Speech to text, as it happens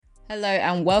Hello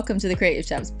and welcome to the Creative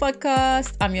Champs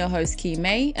podcast. I'm your host, Key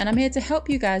May, and I'm here to help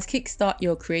you guys kickstart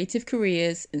your creative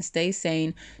careers and stay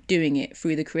sane doing it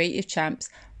through the Creative Champs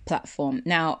platform.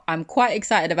 Now, I'm quite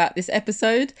excited about this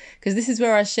episode because this is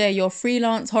where I share your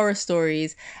freelance horror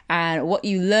stories and what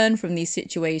you learn from these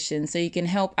situations so you can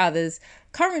help others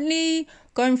currently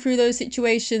going through those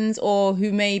situations or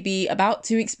who may be about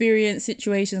to experience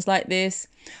situations like this.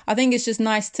 I think it's just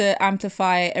nice to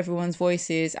amplify everyone's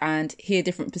voices and hear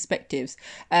different perspectives.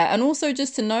 And also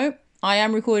just to note, I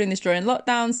am recording this during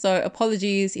lockdown, so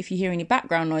apologies if you hear any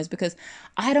background noise because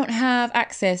I don't have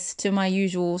access to my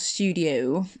usual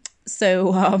studio.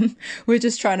 So we're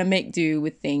just trying to make do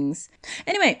with things.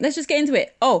 Anyway, let's just get into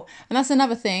it. Oh, and that's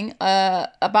another thing.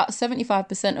 About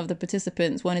 75% of the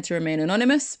participants wanted to remain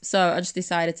anonymous. So I just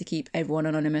decided to keep everyone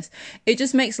anonymous. It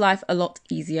just makes life a lot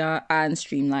easier and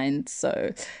streamlined.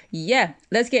 So yeah,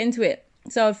 let's get into it.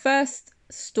 So first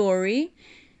story.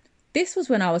 This was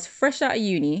when I was fresh out of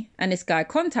uni and this guy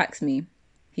contacts me.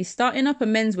 He's starting up a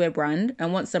menswear brand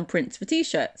and wants some prints for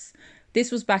t-shirts. This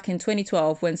was back in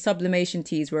 2012 when sublimation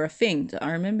tees were a thing.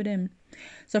 I remember them.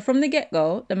 So from the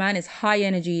get-go, the man is high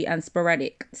energy and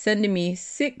sporadic, sending me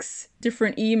 6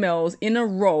 different emails in a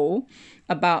row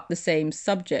about the same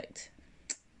subject.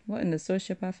 What in the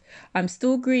sociopath? I'm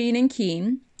still green and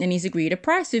keen, and he's agreed a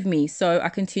price with me, so I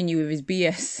continue with his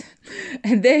BS.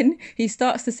 And then he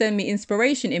starts to send me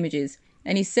inspiration images,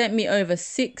 and he sent me over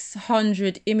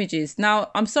 600 images.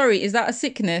 Now, I'm sorry, is that a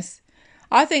sickness?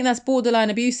 I think that's borderline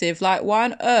abusive. Like, why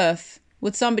on earth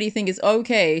would somebody think it's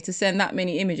okay to send that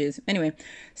many images? Anyway,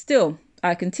 still,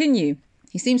 I continue.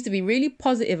 He seems to be really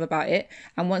positive about it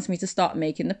and wants me to start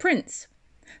making the prints.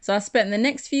 So I spent the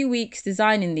next few weeks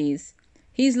designing these.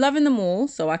 He's loving them all,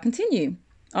 so I continue.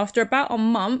 After about a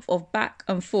month of back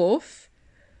and forth,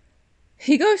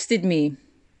 he ghosted me.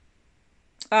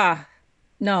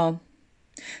 No.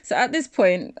 So at this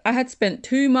point, I had spent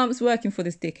 2 months working for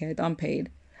this dickhead, unpaid.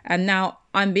 And now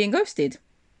I'm being ghosted.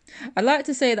 I'd like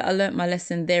to say that I learnt my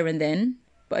lesson there and then,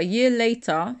 but a year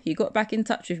later, he got back in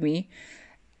touch with me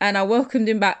and I welcomed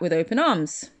him back with open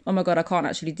arms. Oh my God, I can't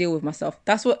actually deal with myself.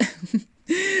 That's what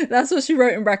she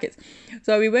wrote in brackets.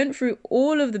 So we went through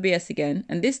all of the BS again,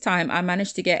 and this time I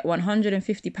managed to get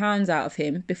 £150 out of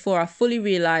him before I fully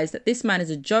realised that this man is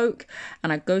a joke,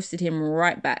 and I ghosted him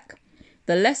right back.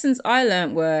 The lessons I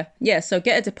learnt were, so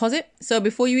get a deposit. So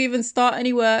before you even start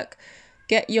any work,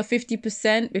 get your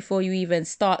 50% before you even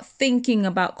start thinking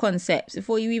about concepts.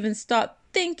 Before you even start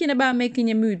thinking about making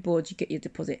your mood board, you get your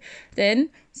deposit. Then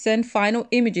send final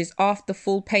images after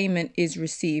full payment is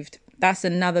received. That's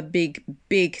another big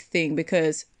thing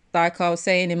because, like I was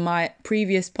saying in my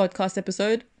previous podcast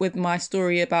episode with my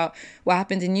story about what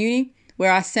happened in uni,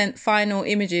 where I sent final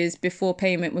images before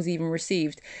payment was even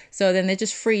received. So then they're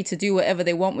just free to do whatever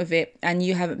they want with it and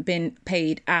you haven't been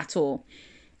paid at all.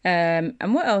 And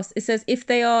what else? It says if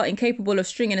they are incapable of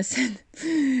stringing a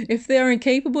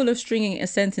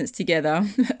sentence together,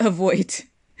 avoid.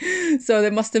 So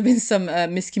there must have been some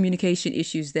miscommunication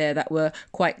issues there that were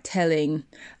quite telling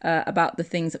about the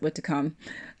things that were to come.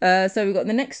 So we've got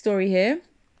the next story here.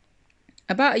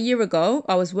 About a year ago,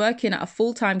 I was working at a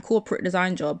full-time corporate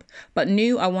design job, but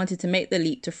knew I wanted to make the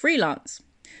leap to freelance.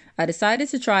 I decided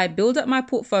to try build up my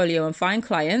portfolio and find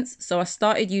clients, so I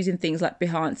started using things like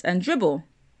Behance and Dribbble.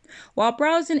 While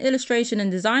browsing illustration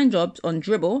and design jobs on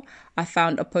Dribbble, I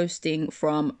found a posting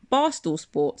from Barstool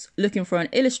Sports looking for an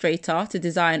illustrator to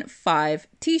design 5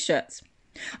 t-shirts.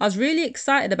 I was really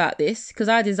excited about this because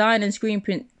I design and screen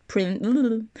print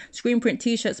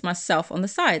t-shirts myself on the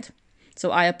side.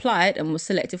 So I applied and was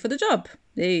selected for the job.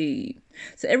 Hey.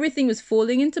 So everything was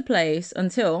falling into place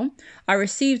until I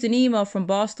received an email from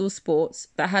Barstool Sports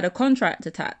that had a contract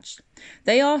attached.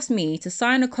 They asked me to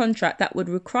sign a contract that would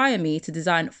require me to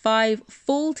design 5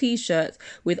 full t-shirts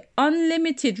with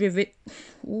unlimited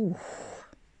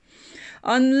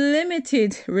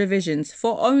revisions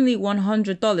for only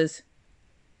 $100.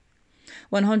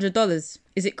 $100.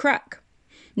 Is it crack?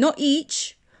 Not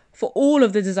each, for all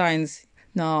of the designs.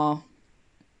 Nah.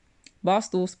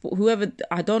 Barstool Sport,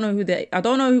 I don't know who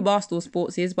Barstool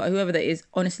Sports is, but whoever that is,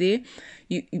 honestly,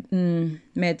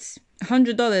 meds,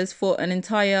 $100 for an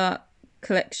entire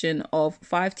collection of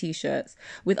 5 t-shirts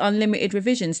with unlimited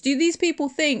revisions. Do these people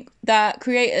think that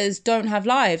creators don't have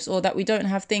lives, or that we don't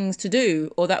have things to do,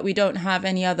 or that we don't have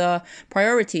any other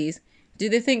priorities? Do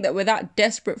they think that we're that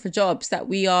desperate for jobs that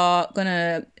we are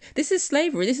gonna... This is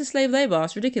slavery. This is slave labor.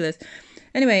 It's ridiculous.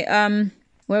 Anyway,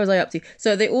 where was I up to?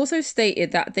 So they also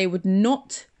stated that they would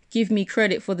not give me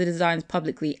credit for the designs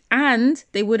publicly, and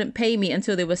they wouldn't pay me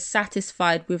until they were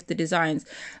satisfied with the designs.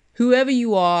 Whoever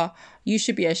you are, you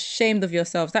should be ashamed of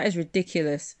yourselves. That is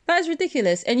ridiculous. That is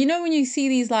ridiculous. And you know, when you see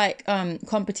these like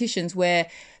competitions where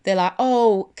they're like,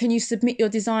 oh, can you submit your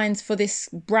designs for this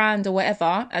brand or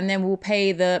whatever, and then we'll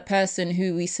pay the person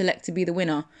who we select to be the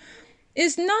winner.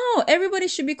 It's no, everybody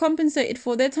should be compensated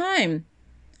for their time.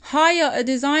 Hire a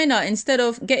designer instead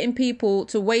of getting people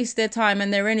to waste their time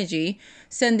and their energy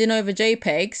sending over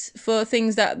JPEGs for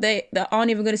things that aren't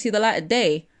even going to see the light of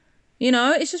day. You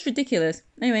know, it's just ridiculous.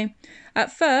 Anyway,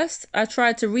 at first, I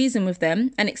tried to reason with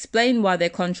them and explain why their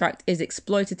contract is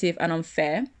exploitative and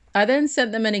unfair. I then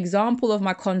sent them an example of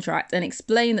my contract and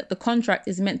explained that the contract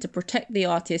is meant to protect the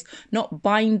artist, not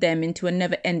bind them into a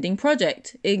never-ending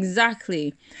project.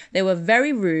 Exactly. They were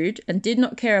very rude and did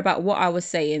not care about what I was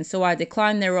saying, so I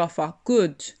declined their offer.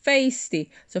 Good. Feisty.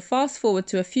 So fast forward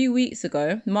to a few weeks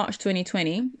ago, March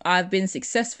 2020, I've been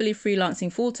successfully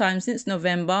freelancing full-time since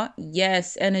November.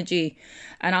 Yes, energy.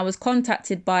 And I was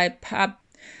contacted by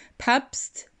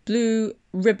Pabst Blue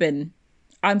Ribbon.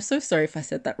 I'm so sorry if I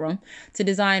said that wrong, to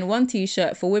design one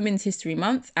t-shirt for Women's History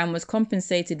Month and was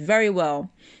compensated very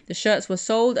well. The shirts were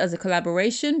sold as a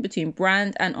collaboration between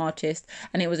brand and artist,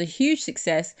 and it was a huge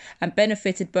success and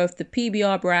benefited both the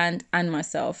PBR brand and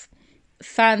myself.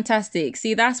 Fantastic.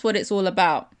 See, that's what it's all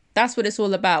about. That's what it's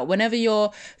all about. Whenever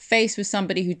you're faced with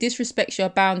somebody who disrespects your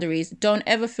boundaries, don't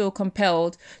ever feel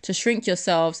compelled to shrink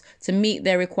yourselves to meet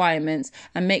their requirements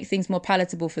and make things more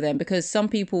palatable for them, because some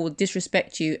people will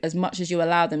disrespect you as much as you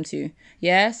allow them to.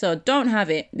 Yeah, so don't have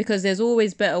it, because there's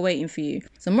always better waiting for you.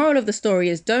 So moral of the story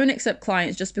is, don't accept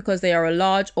clients just because they are a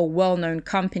large or well-known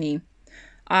company.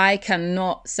 I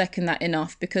cannot second that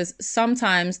enough, because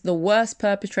sometimes the worst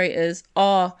perpetrators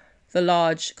are the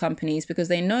large companies, because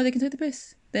they know they can take the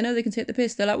piss. They know they can take the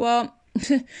piss. They're like, well,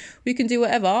 we can do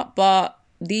whatever. But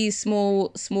these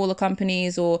smaller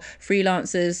companies or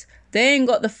freelancers, they ain't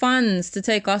got the funds to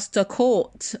take us to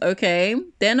court, okay?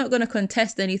 They're not going to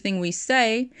contest anything we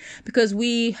say, because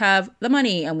we have the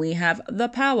money and we have the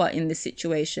power in this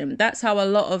situation. That's how a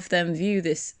lot of them view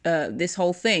this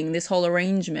whole thing, this whole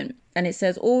arrangement. And it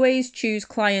says, always choose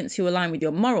clients who align with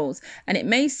your morals. And it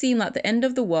may seem like the end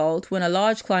of the world when a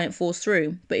large client falls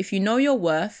through, but if you know your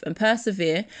worth and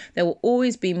persevere, there will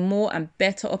always be more and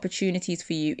better opportunities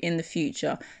for you in the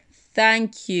future.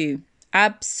 Thank you.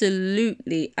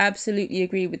 Absolutely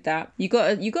agree with that. You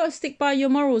gotta stick by your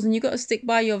morals, and you gotta stick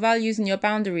by your values and your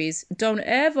boundaries. Don't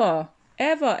ever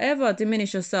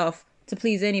diminish yourself to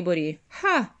please anybody.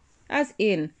 As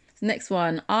in. Next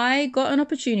one, I got an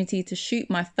opportunity to shoot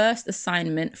my first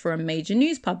assignment for a major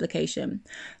news publication,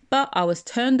 but I was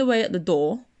turned away at the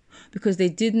door because they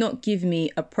did not give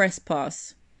me a press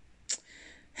pass.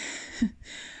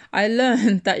 I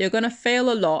learned that you're going to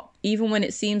fail a lot, even when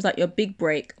it seems like your big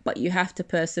break, but you have to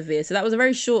persevere. So that was a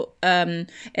very short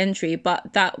entry,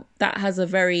 but that has a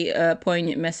very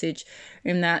poignant message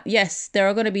in that, yes, there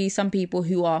are going to be some people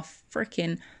who are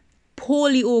freaking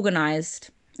poorly organized.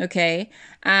 Okay,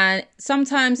 and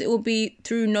sometimes it will be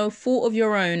through no fault of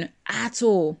your own at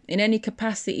all in any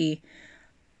capacity.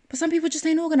 But some people just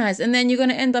ain't organized, and then you're going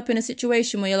to end up in a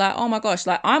situation where you're like, oh my gosh,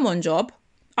 like I'm on job,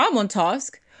 I'm on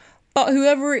task, but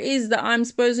whoever it is that I'm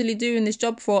supposedly doing this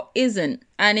job for isn't.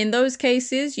 And in those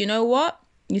cases, you know what?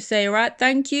 You say, right,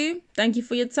 thank you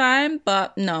for your time,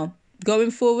 but no,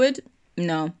 going forward,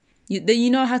 no.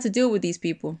 You know how to deal with these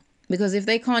people, because if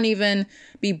they can't even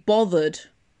be bothered,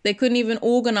 they couldn't even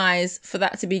organize for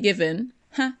that to be given.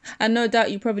 And no doubt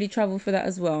you probably traveled for that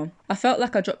as well. I felt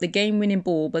like I dropped the game-winning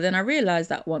ball, but then I realized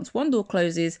that once one door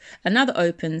closes, another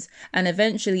opens, and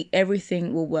eventually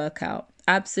everything will work out.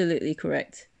 Absolutely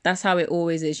correct. That's how it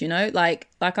always is, you know? Like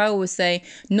I always say,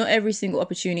 not every single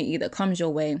opportunity that comes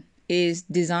your way is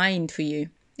designed for you.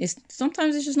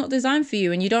 Sometimes it's just not designed for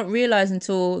you, and you don't realize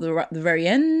until the very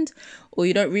end, or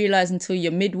you don't realize until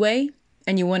you're midway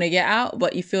and you want to get out,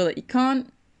 but you feel that you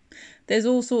can't. There's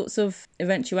all sorts of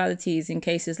eventualities in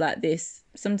cases like this.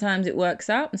 Sometimes it works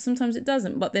out and sometimes it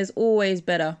doesn't, but there's always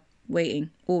better waiting,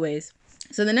 always.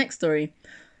 So the next story.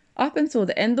 Up until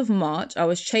the end of March, I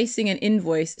was chasing an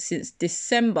invoice since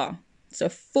December. So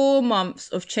 4 months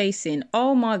of chasing.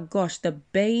 Oh my gosh, the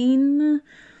bane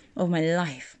of my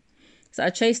life. So I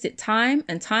chased it time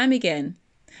and time again.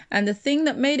 And the thing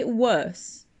that made it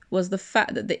worse was the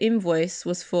fact that the invoice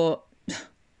was for...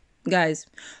 guys,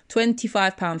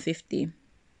 £25.50.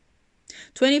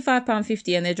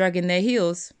 £25.50, and they're dragging their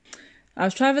heels. I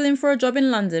was travelling for a job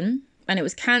in London and it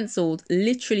was cancelled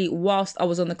literally whilst I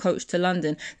was on the coach to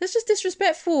London. That's just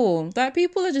disrespectful. Like,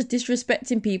 people are just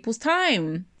disrespecting people's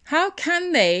time. How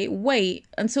can they wait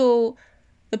until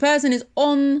the person is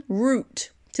en route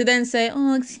to then say,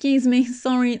 oh, excuse me,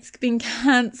 sorry, it's been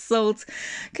cancelled.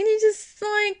 Can you just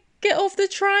like get off the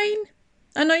train?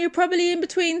 I know you're probably in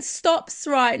between stops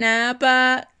right now,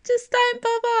 but just don't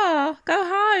bother. Go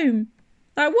home.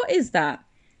 Like, what is that?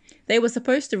 They were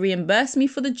supposed to reimburse me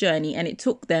for the journey, and it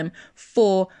took them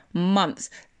 4 months.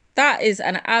 That is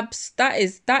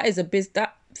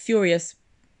that furious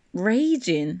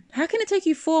raging. How can it take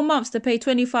you 4 months to pay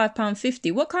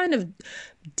 £25.50? What kind of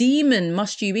demon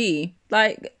must you be?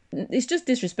 Like, it's just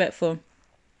disrespectful.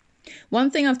 One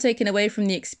thing I've taken away from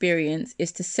the experience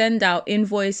is to send out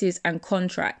invoices and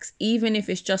contracts, even if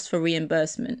it's just for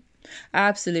reimbursement.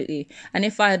 Absolutely. And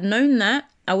if I had known that,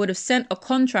 I would have sent a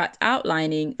contract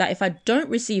outlining that if I don't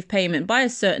receive payment by a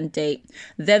certain date,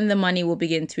 then the money will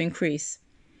begin to increase.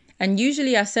 And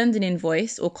usually I send an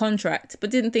invoice or contract,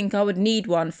 but didn't think I would need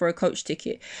one for a coach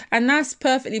ticket. And that's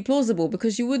perfectly plausible,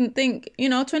 because you wouldn't think,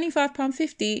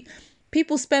 £25.50,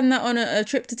 people spend that on a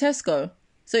trip to Tesco.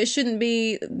 So it shouldn't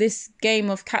be this game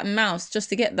of cat and mouse just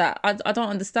to get that. I don't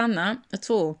understand that at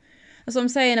all. That's what I'm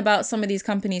saying about some of these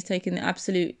companies taking the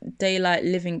absolute daylight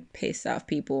living piss out of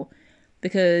people,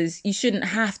 because you shouldn't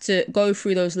have to go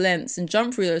through those lengths and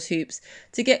jump through those hoops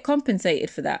to get compensated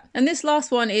for that. And this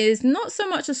last one is not so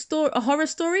much a horror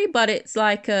story, but it's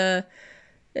like I'll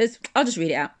just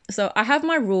read it out. So I have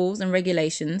my rules and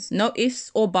regulations, no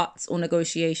ifs or buts or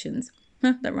negotiations.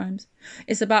 That rhymes.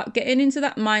 It's about getting into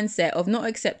that mindset of not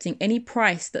accepting any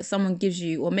price that someone gives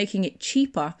you or making it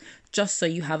cheaper just so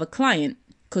you have a client,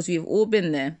 because we've all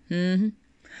been there.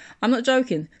 I'm not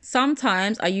joking.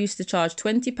 Sometimes I used to charge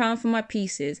 £20 for my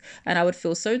pieces, and I would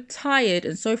feel so tired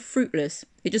and so fruitless.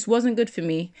 It just wasn't good for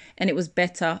me, and it was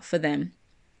better for them.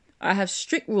 I have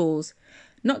strict rules,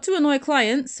 not to annoy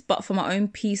clients, but for my own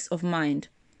peace of mind.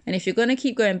 And if you're going to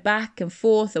keep going back and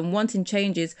forth and wanting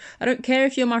changes, I don't care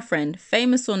if you're my friend,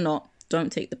 famous or not,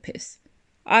 don't take the piss.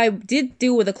 I did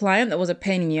deal with a client that was a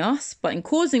pain in the ass, but in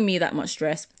causing me that much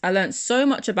stress, I learned so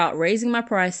much about raising my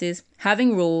prices,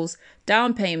 having rules,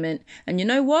 down payment, and you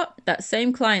know what? That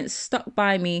same client stuck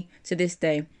by me to this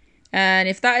day. And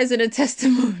if that isn't a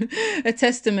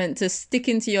testament to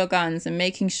sticking to your guns and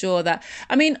making sure that,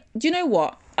 do you know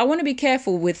what? I want to be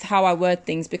careful with how I word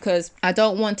things, because I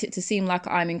don't want it to seem like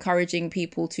I'm encouraging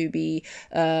people to be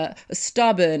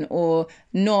stubborn or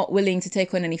not willing to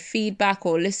take on any feedback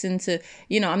or listen to,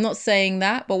 I'm not saying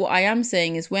that. But what I am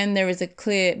saying is when there is a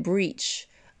clear breach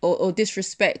or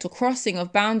disrespect or crossing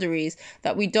of boundaries,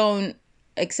 that we don't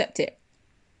accept it.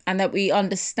 And that we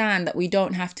understand that we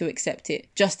don't have to accept it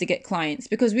just to get clients,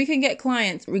 because we can get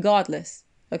clients regardless.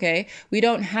 Okay. We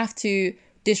don't have to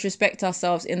disrespect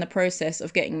ourselves in the process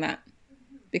of getting that,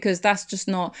 because that's just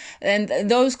not, and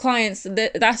those clients,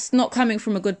 that's not coming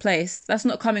from a good place. That's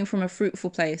not coming from a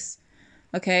fruitful place.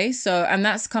 Okay. So, and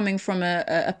that's coming from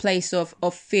a place of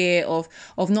fear of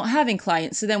not having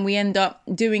clients. So then we end up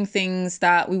doing things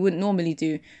that we wouldn't normally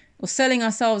do, or selling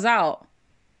ourselves out.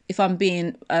 If I'm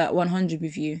being 100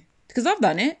 with you, because I've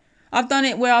done it. I've done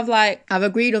it where I've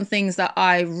agreed on things that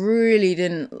I really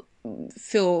didn't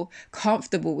feel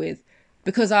comfortable with,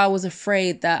 because I was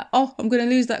afraid that, I'm going to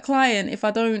lose that client if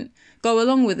I don't go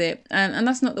along with it. And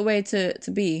that's not the way to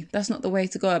be. That's not the way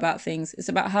to go about things. It's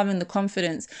about having the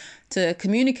confidence to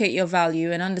communicate your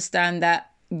value and understand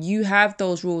that you have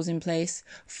those rules in place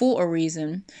for a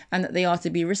reason, and that they are to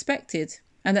be respected.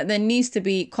 And that there needs to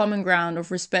be common ground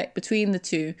of respect between the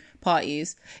two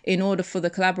parties in order for the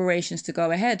collaborations to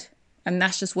go ahead. And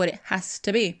that's just what it has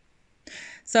to be.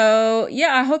 So,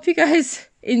 yeah, I hope you guys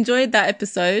enjoyed that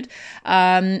episode.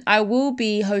 I will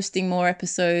be hosting more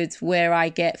episodes where I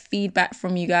get feedback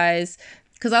from you guys,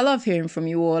 because I love hearing from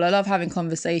you all. I love having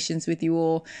conversations with you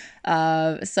all.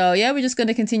 So yeah, we're just going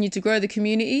to continue to grow the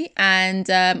community, and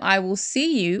I will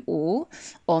see you all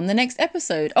on the next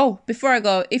episode. Oh, before I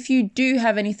go, if you do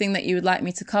have anything that you would like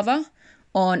me to cover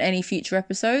on any future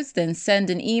episodes, then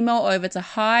send an email over to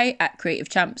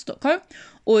hi@creativechamps.co,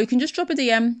 or you can just drop a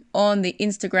DM on the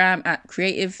Instagram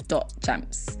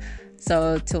 @creative.champs.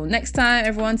 So till next time,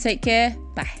 everyone, take care.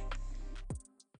 Bye.